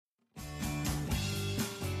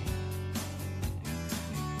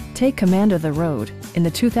Take command of the road in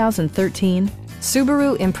the 2013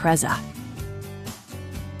 Subaru Impreza.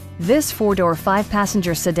 This four-door,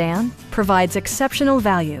 five-passenger sedan provides exceptional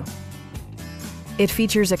value. It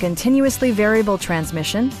features a continuously variable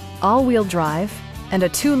transmission, all-wheel drive, and a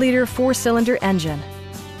 2-liter four-cylinder engine.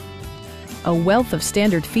 A wealth of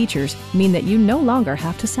standard features mean that you no longer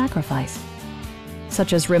have to sacrifice,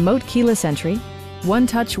 such as remote keyless entry,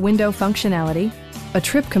 one-touch window functionality, a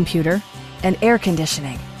trip computer, and air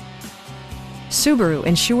conditioning. Subaru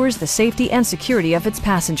ensures the safety and security of its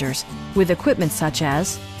passengers with equipment such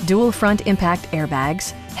as dual front impact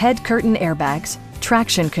airbags, head curtain airbags,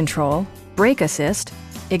 traction control, brake assist,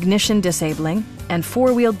 ignition disabling, and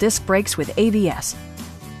four-wheel disc brakes with ABS.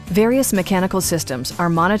 Various mechanical systems are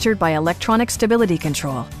monitored by electronic stability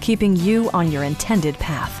control, keeping you on your intended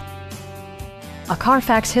path. A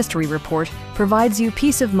Carfax history report provides you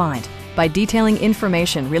peace of mind by detailing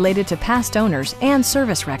information related to past owners and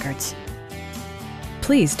service records.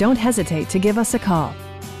 Please don't hesitate to give us a call.